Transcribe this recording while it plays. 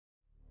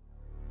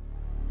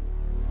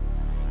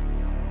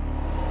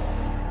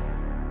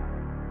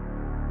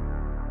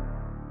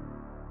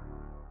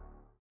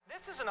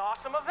This is an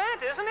awesome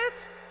event, isn't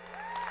it?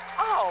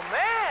 Oh,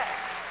 man.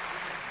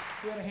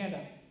 You had a hand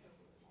up.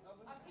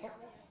 Up here.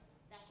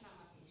 That's not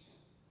my patient.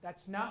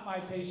 That's not my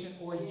patient,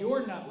 or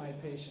you're not my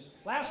patient.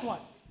 Last one.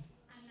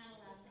 I'm not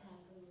allowed to have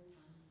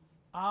overtime.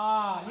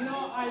 Ah, you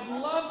know, I'd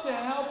love to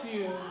help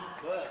you,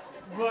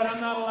 but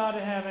I'm not allowed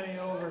to have any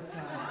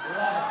overtime. Love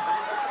it.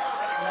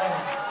 Love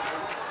it.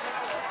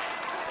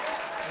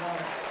 Love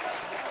it.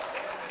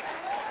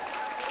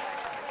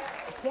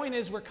 The point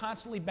is, we're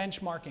constantly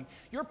benchmarking.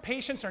 Your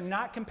patients are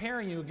not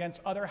comparing you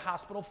against other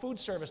hospital food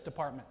service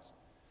departments.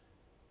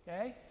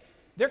 Okay?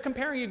 They're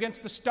comparing you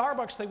against the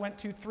Starbucks they went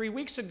to 3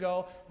 weeks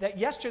ago that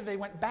yesterday they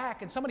went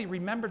back and somebody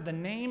remembered the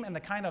name and the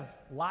kind of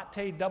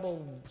latte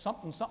double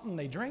something something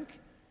they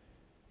drink.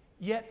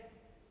 Yet,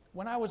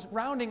 when I was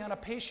rounding on a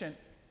patient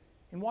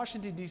in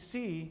Washington,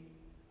 D.C.,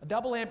 a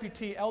double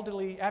amputee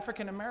elderly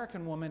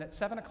African-American woman at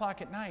 7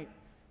 o'clock at night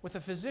with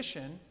a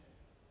physician,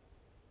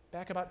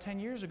 back about 10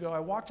 years ago,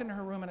 I walked into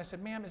her room and I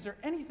said, ma'am, is there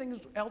anything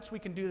else we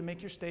can do to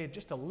make your stay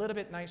just a little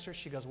bit nicer?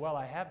 She goes, well,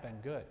 I have been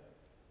good.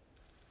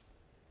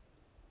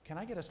 Can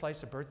I get a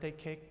slice of birthday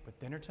cake with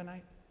dinner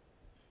tonight?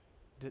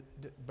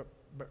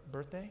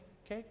 Birthday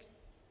cake?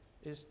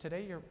 Is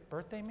today your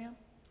birthday, ma'am?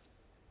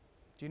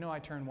 Do you know I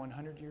turned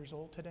 100 years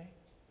old today?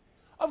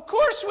 Of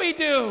course we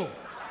do!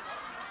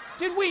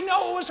 Did we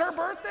know it was her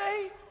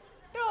birthday?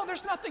 No,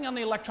 there's nothing on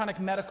the electronic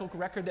medical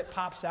record that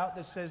pops out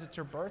that says it's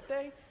her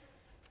birthday.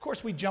 Of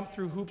course, we jump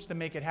through hoops to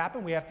make it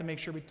happen. We have to make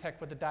sure we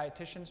check with the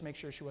dietitians, make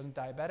sure she wasn't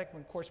diabetic.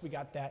 And of course, we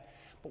got that.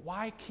 But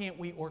why can't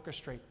we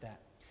orchestrate that?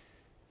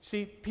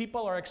 See,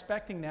 people are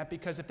expecting that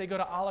because if they go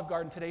to Olive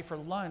Garden today for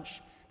lunch,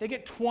 they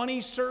get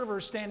 20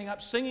 servers standing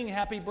up singing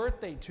happy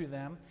birthday to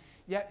them.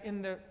 Yet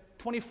in the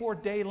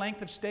 24-day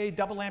length of stay,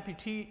 double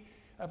amputee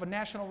of a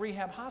national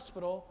rehab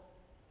hospital,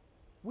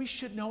 we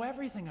should know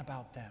everything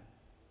about them.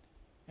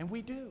 And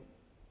we do.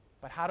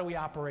 But how do we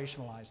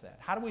operationalize that?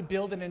 How do we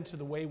build it into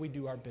the way we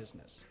do our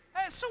business?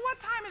 Hey, so what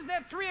time is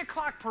that 3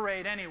 o'clock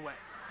parade anyway?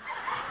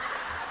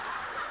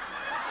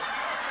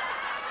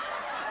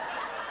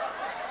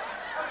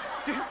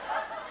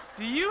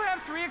 Do you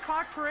have 3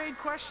 o'clock parade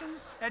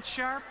questions at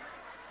Sharp?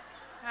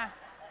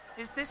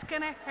 Is this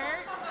gonna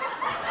hurt?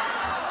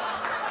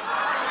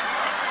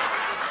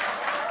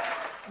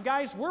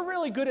 Guys, we're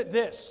really good at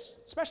this,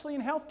 especially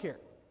in healthcare.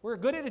 We're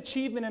good at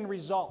achievement and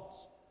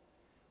results.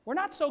 We're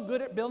not so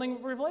good at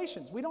building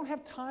relations. We don't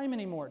have time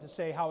anymore to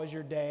say, how was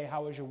your day,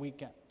 how was your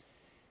weekend?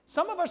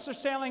 Some of us are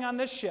sailing on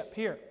this ship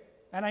here,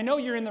 and I know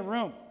you're in the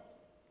room,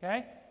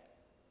 okay?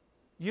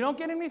 You don't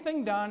get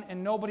anything done,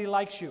 and nobody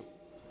likes you.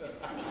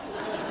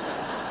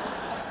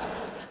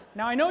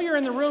 Now, I know you're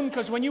in the room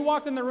because when you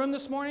walked in the room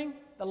this morning,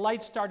 the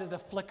lights started to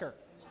flicker.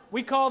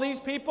 We call these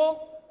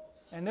people,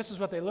 and this is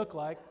what they look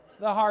like,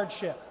 the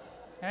hardship,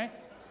 okay?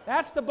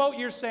 That's the boat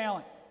you're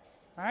sailing,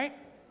 all right?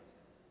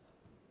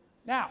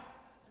 Now,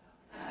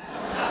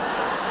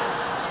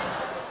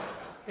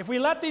 if we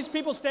let these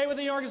people stay with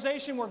the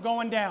organization, we're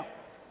going down.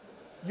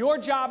 Your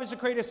job is to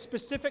create a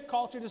specific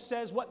culture that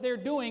says what they're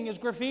doing is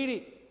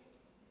graffiti.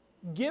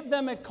 Give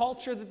them a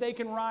culture that they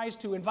can rise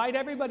to. Invite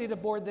everybody to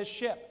board this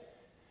ship.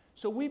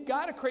 So we've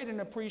got to create an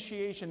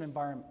appreciation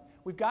environment.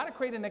 We've got to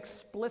create an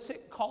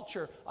explicit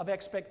culture of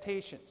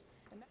expectations.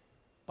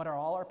 But are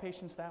all our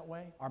patients that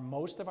way? Are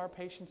most of our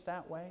patients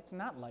that way? It's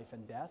not life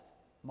and death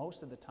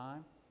most of the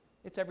time.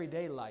 It's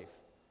everyday life.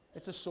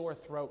 It's a sore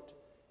throat.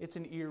 It's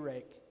an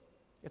earache.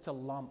 It's a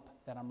lump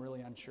that I'm really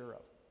unsure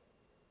of.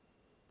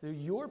 Do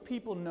your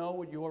people know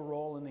what your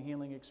role in the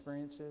healing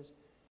experience is?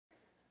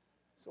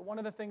 So one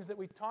of the things that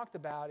we talked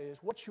about is,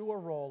 what's your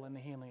role in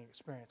the healing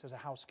experience as a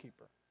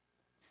housekeeper?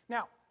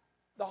 Now,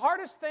 the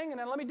hardest thing, and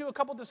then let me do a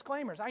couple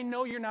disclaimers. I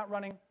know you're not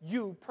running,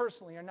 you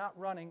personally are not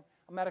running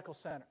a medical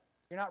center.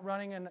 You're not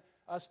running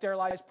a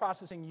sterilized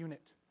processing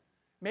unit.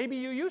 Maybe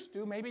you used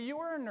to. Maybe you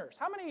were a nurse.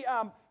 How many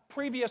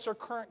previous or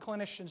current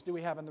clinicians do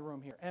we have in the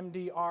room here?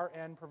 MD,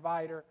 RN,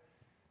 provider,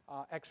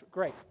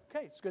 great.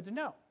 Okay, it's good to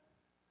know.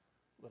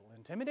 A little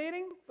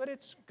intimidating, but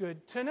it's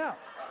good to know.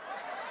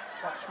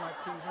 Watch my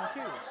P's and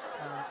Q's.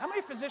 How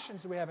many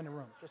physicians do we have in the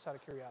room, just out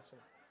of curiosity?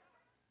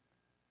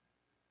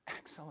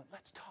 Excellent.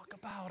 Let's talk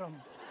about them.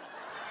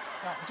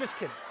 No, just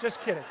kidding.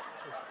 Just kidding.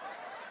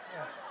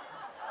 Yeah.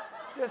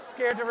 Just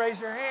scared to raise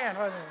your hand.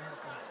 There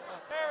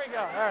we go.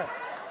 All right.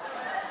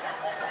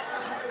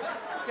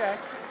 Okay.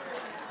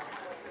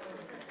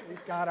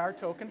 We've got our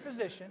token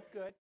physician.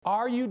 Good.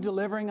 Are you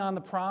delivering on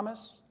the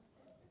promise?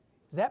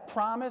 Does that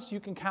promise, you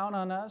can count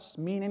on us,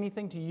 mean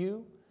anything to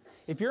you?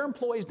 If your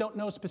employees don't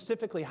know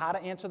specifically how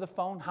to answer the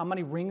phone, how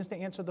many rings to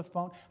answer the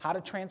phone, how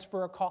to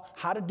transfer a call,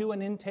 how to do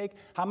an intake,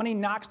 how many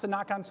knocks to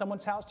knock on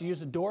someone's house, do you use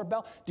the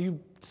doorbell, do you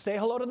say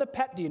hello to the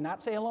pet, do you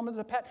not say hello to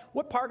the pet,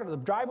 what part of the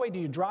driveway do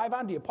you drive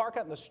on, do you park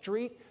out in the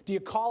street, do you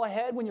call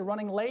ahead when you're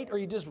running late, or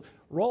you just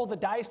roll the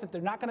dice that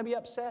they're not going to be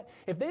upset?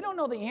 If they don't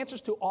know the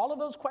answers to all of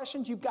those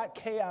questions, you've got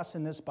chaos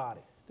in this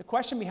body. The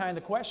question behind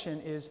the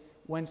question is,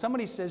 when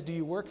somebody says, do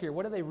you work here,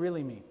 what do they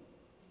really mean?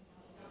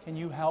 Can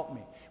you help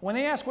me? When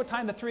they ask what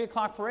time the 3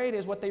 o'clock parade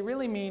is, what they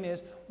really mean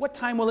is, what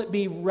time will it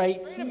be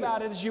right here?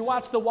 About it is you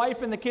watch the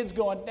wife and the kids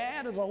going,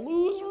 Dad is a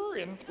loser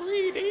in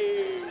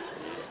 3D.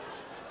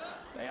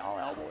 They all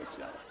elbow each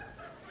other.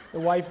 The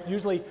wife,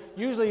 usually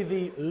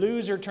the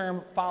loser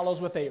term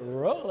follows with a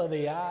roll of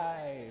the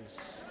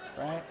eyes,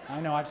 right? I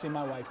know, I've seen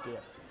my wife do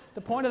it.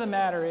 The point of the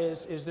matter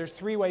is there's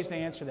 3 ways to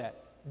answer that.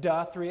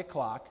 Duh, 3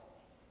 o'clock.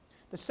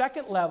 The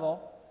second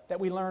level that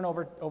we learn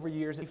over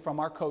years from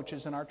our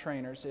coaches and our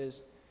trainers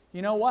is,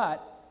 you know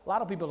what? A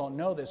lot of people don't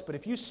know this, but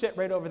if you sit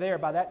right over there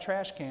by that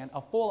trash can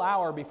a full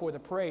hour before the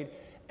parade,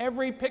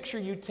 every picture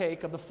you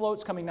take of the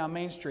floats coming down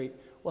Main Street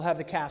will have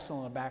the castle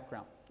in the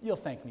background. You'll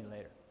thank me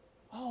later.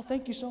 Oh,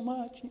 thank you so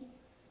much.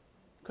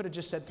 Could have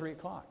just said 3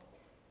 o'clock.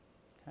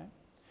 Okay?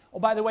 Oh,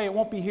 by the way, it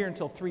won't be here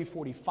until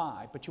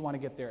 3:45, but you want to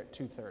get there at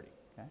 2:30.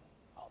 Okay?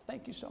 Oh,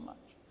 thank you so much.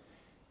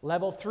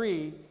 Level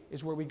 3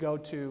 is where we go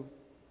to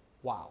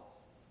wow.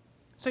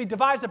 So he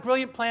devised a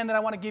brilliant plan that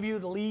I want to give you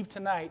to leave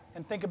tonight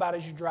and think about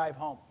as you drive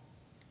home.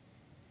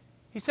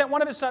 He sent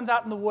one of his sons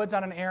out in the woods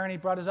on an errand. He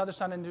brought his other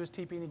son into his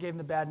teepee and he gave him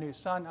the bad news.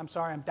 Son, I'm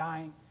sorry, I'm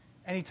dying.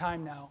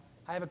 Anytime now.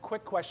 I have a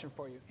quick question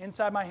for you.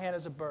 Inside my hand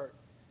is a bird.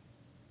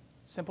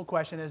 Simple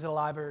question, is it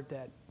alive or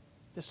dead?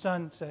 The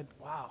son said,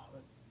 wow,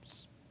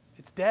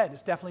 it's dead.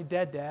 It's definitely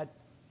dead, Dad.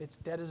 It's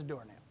dead as a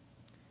doornail.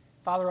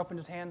 Father opened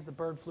his hands. The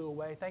bird flew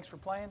away. Thanks for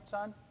playing,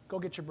 son. Go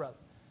get your brother.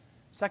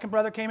 Second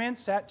brother came in,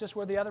 sat just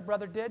where the other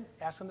brother did,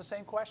 asked him the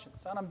same question.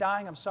 Son, I'm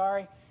dying. I'm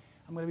sorry.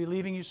 I'm going to be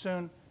leaving you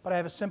soon, but I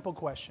have a simple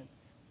question.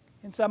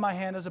 Inside my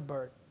hand is a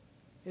bird.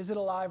 Is it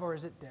alive or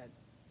is it dead?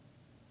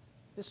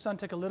 This son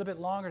took a little bit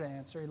longer to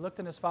answer. He looked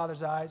in his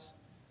father's eyes,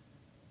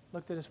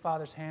 looked at his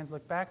father's hands,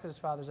 looked back at his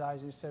father's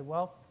eyes, and he said,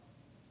 well,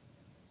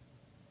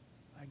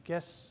 I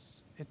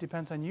guess it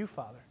depends on you,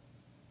 Father.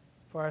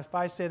 For if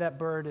I say that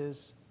bird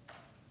is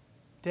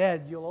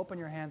dead, you'll open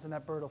your hands and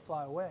that bird will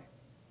fly away.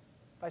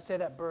 If I say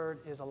that bird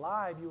is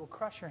alive, you will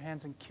crush your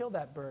hands and kill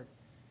that bird.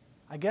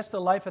 I guess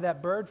the life of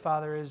that bird,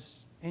 Father,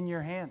 is in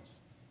your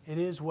hands. It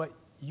is what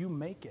you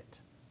make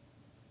it.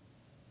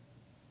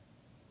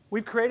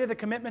 We've created the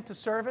commitment to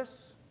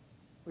service.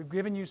 We've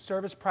given you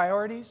service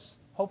priorities,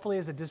 hopefully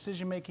as a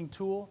decision-making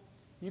tool.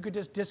 You could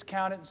just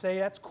discount it and say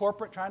that's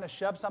corporate trying to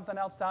shove something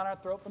else down our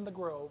throat from the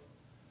Grove.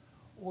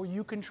 Or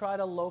you can try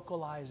to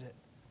localize it.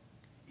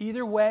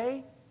 Either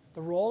way,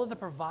 the role of the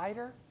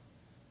provider,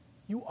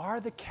 you are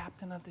the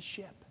captain of the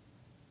ship.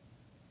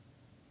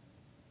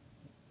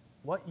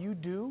 What you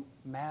do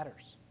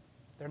matters.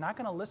 They're not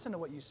going to listen to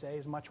what you say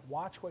as much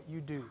watch what you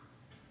do.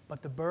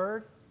 But the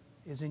bird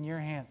is in your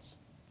hands.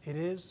 It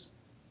is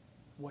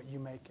what you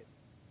make it.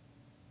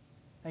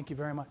 Thank you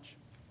very much.